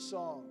Christmas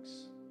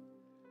songs.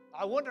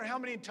 I wonder how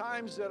many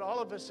times that all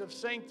of us have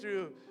sang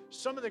through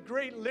some of the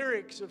great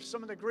lyrics of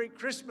some of the great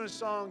Christmas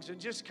songs and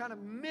just kind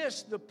of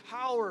missed the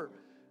power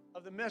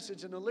of the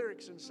message and the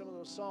lyrics in some of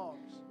those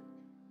songs.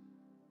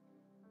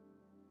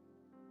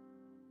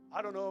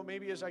 I don't know,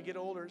 maybe as I get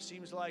older, it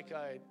seems like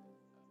I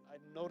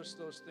notice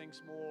those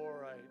things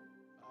more.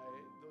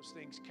 Those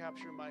things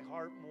capture my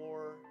heart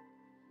more.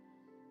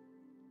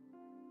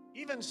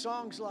 Even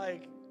songs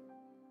like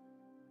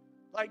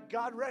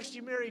God Rest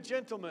You Merry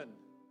Gentlemen.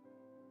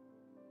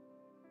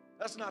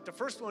 That's not the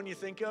first one you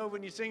think of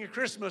when you sing a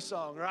Christmas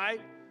song,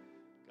 right?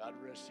 God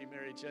Rest You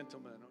Merry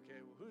Gentlemen. Okay,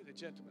 well, who are the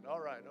gentlemen?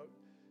 All right.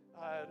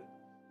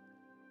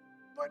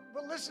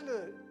 But listen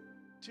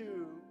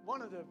to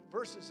one of the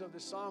verses of the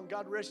song,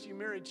 God Rest You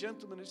Merry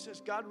Gentlemen. It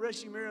says, God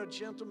rest you merry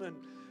gentlemen,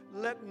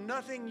 let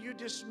nothing you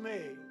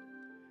dismay.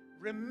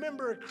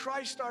 Remember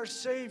Christ our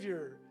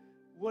Savior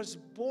was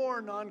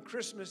born on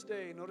Christmas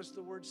Day. Notice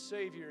the word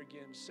Savior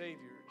again, Savior,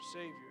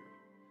 Savior.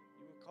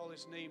 You will call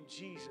his name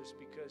Jesus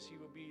because he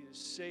will be the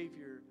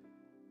Savior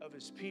of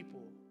his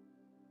people.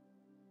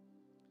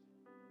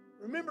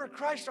 Remember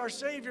Christ our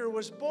Savior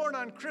was born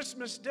on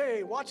Christmas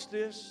Day. Watch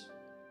this.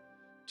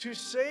 To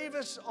save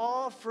us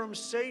all from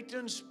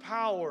Satan's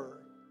power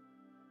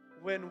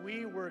when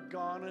we were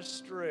gone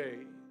astray.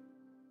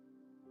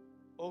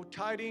 O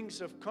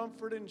tidings of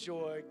comfort and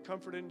joy,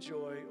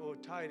 O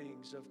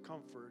tidings of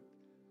comfort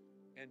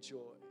and joy.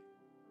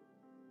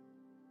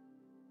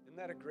 Isn't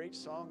that a great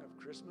song of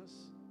Christmas?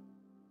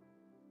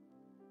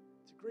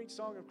 It's a great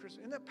song of Christmas.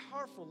 Isn't that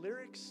powerful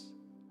lyrics?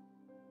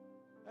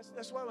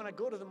 That's why when I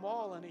go to the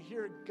mall and I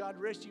hear God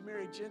Rest You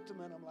Merry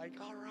Gentlemen, I'm like,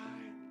 all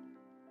right.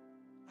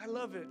 I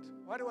love it.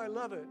 Why do I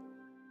love it?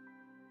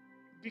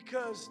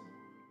 Because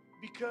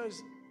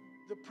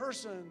the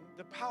person,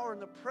 the power,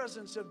 and the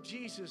presence of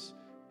Jesus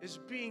is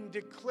being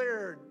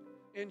declared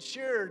and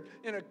shared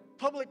in a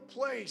public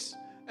place.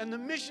 And the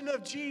mission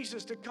of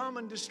Jesus to come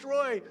and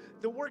destroy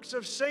the works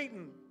of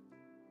Satan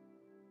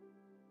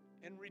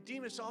and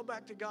redeem us all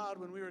back to God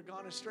when we were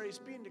gone astray is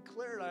being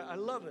declared. I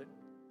love it.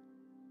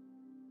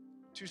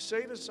 To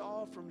save us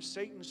all from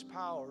Satan's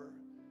power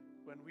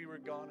when we were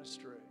gone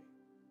astray.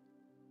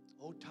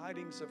 Oh,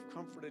 tidings of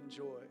comfort and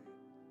joy.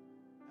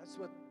 That's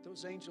what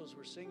those angels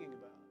were singing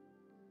about.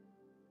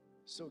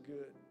 So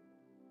good.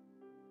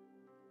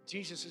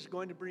 Jesus is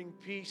going to bring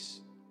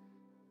peace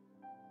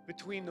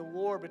between the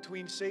war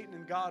between Satan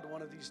and God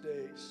one of these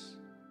days.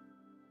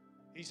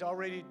 He's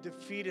already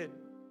defeated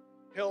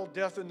hell,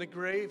 death, and the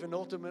grave, and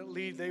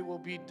ultimately they will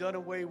be done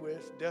away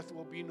with. Death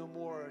will be no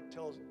more.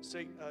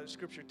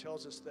 Scripture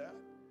tells us that.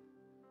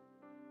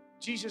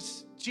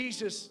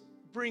 Jesus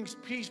brings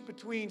peace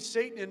between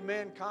Satan and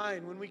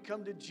mankind. When we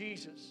come to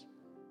Jesus,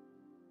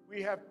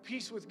 we have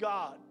peace with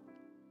God.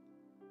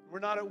 We're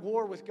not at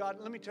war with God.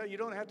 Let me tell you, you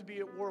don't have to be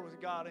at war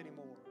with God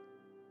anymore.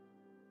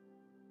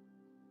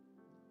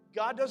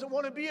 God doesn't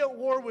want to be at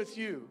war with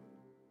you.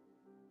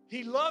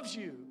 He loves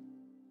you.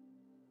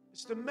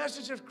 It's the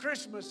message of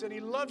Christmas, and he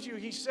loves you.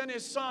 He sent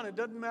his son. It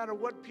doesn't matter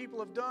what people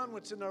have done,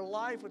 what's in their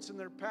life, what's in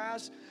their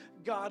past.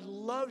 God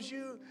loves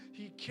you.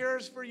 He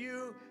cares for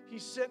you. He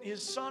sent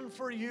his son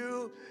for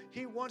you.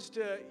 He wants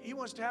to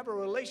have a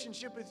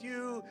relationship with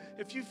you.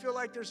 If you feel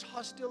like there's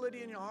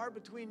hostility in your heart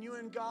between you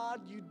and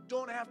God, you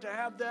don't have to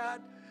have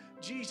that.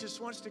 Jesus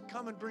wants to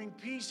come and bring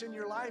peace in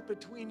your life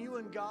between you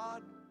and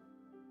God.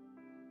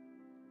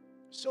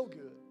 So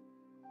good.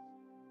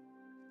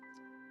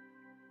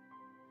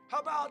 How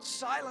about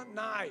Silent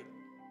Night?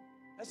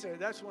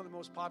 That's one of the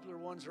most popular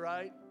ones,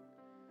 right?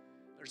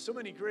 There's so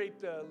many great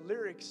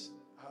lyrics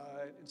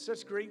and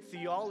such great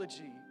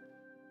theology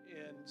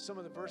in some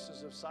of the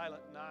verses of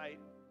Silent Night.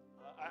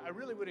 I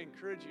really would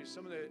encourage you,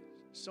 some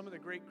of the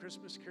great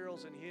Christmas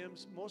carols and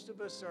hymns, most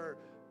of us are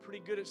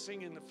pretty good at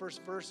singing the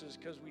first verses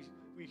because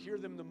we hear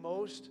them the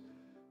most.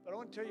 But I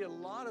want to tell you, a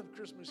lot of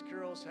Christmas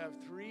carols have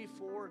 3,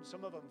 4, and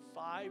some of them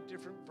 5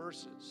 different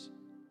verses.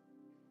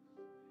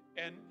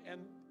 And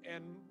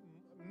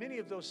many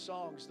of those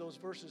songs, those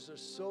verses are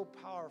so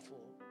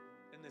powerful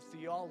in the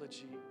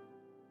theology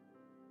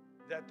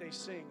that they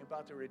sing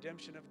about the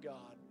redemption of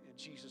God and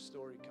Jesus'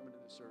 story coming to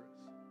this earth.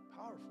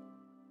 Powerful.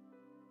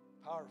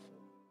 Powerful.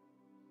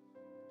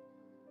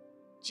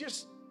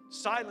 Just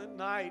Silent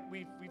Night,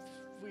 we've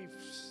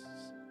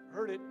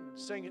heard it and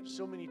sang it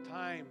so many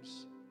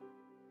times.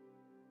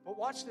 But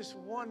watch this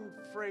one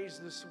phrase,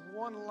 this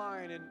one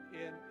line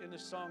in the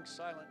song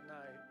Silent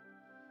Night.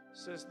 It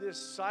says this,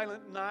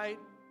 silent night,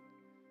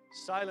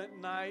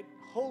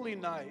 holy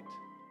night,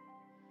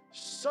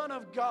 Son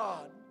of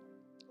God,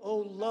 O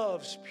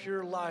love's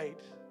pure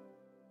light,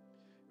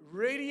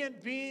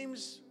 radiant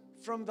beams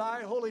from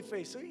thy holy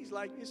face. So he's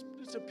like,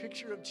 it's a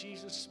picture of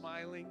Jesus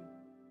smiling.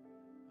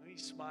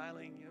 He's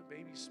smiling,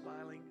 baby's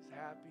smiling, he's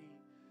happy.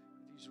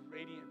 These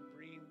radiant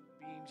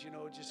beams,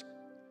 just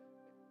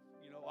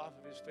off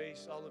of his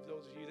face. All of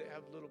those of you that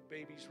have little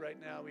babies right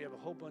now, we have a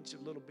whole bunch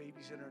of little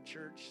babies in our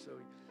church, so you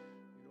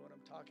know what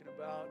I'm talking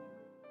about.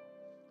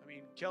 I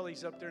mean,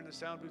 Kelly's up there in the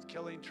sound booth.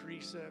 Kelly and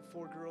Teresa have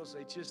 4 girls.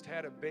 They just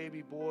had a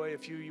baby boy a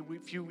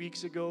few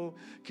weeks ago.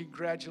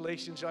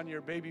 Congratulations on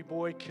your baby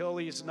boy.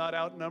 Kelly is not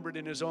outnumbered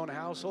in his own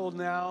household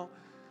now.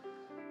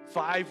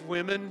 5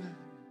 women.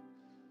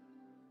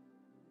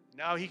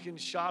 Now he can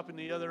shop in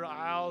the other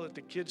aisle at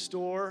the kids'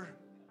 store.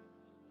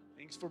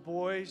 Things for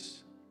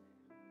boys.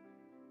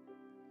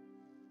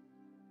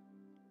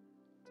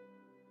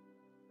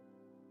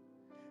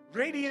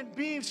 radiant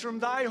beams from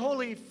thy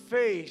holy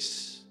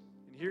face.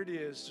 And here it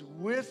is,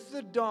 with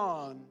the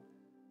dawn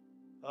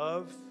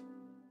of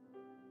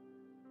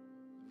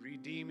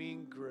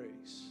redeeming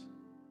grace.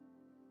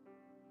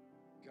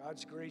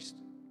 God's grace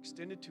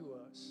extended to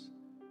us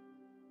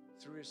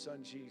through his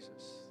son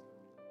Jesus.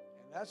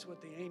 And that's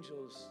what the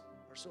angels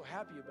are so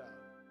happy about.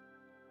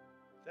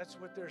 That's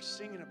what they're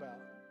singing about.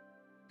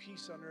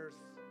 Peace on earth,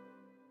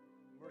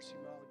 mercy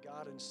among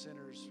God and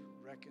sinners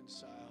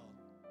reconciled.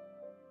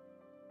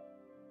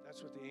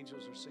 That's what the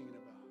angels are singing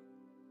about.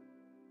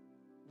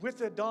 With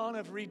the dawn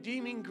of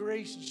redeeming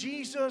grace,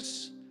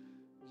 Jesus,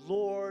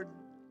 Lord,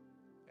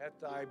 at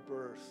thy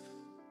birth,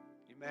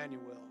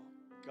 Emmanuel,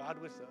 God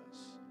with us,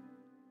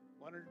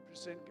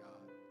 100%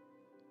 God,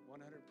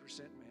 100%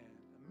 man,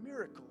 a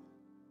miracle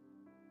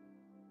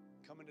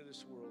coming to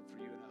this world for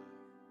you and I.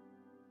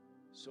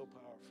 So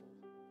powerful.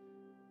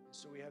 And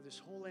so we have this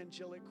whole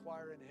angelic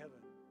choir in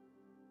heaven,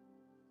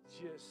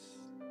 just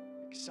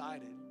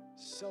excited,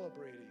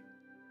 celebrating,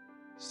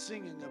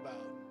 singing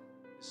about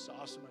this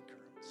awesome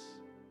occurrence.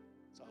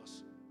 It's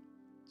awesome.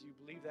 Do you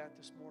believe that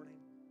this morning?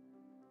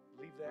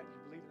 Believe that?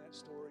 You believe in that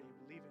story?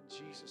 You believe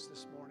in Jesus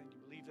this morning? You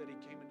believe that he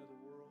came into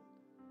the world?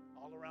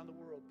 All around the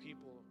world,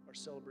 people are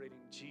celebrating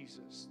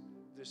Jesus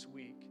this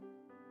week.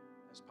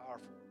 That's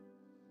powerful.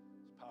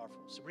 It's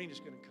powerful. Sabrina's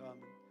going to come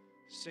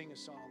and sing a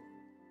song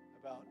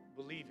about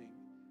believing,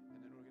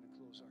 and then we're going to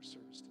close our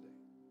service today.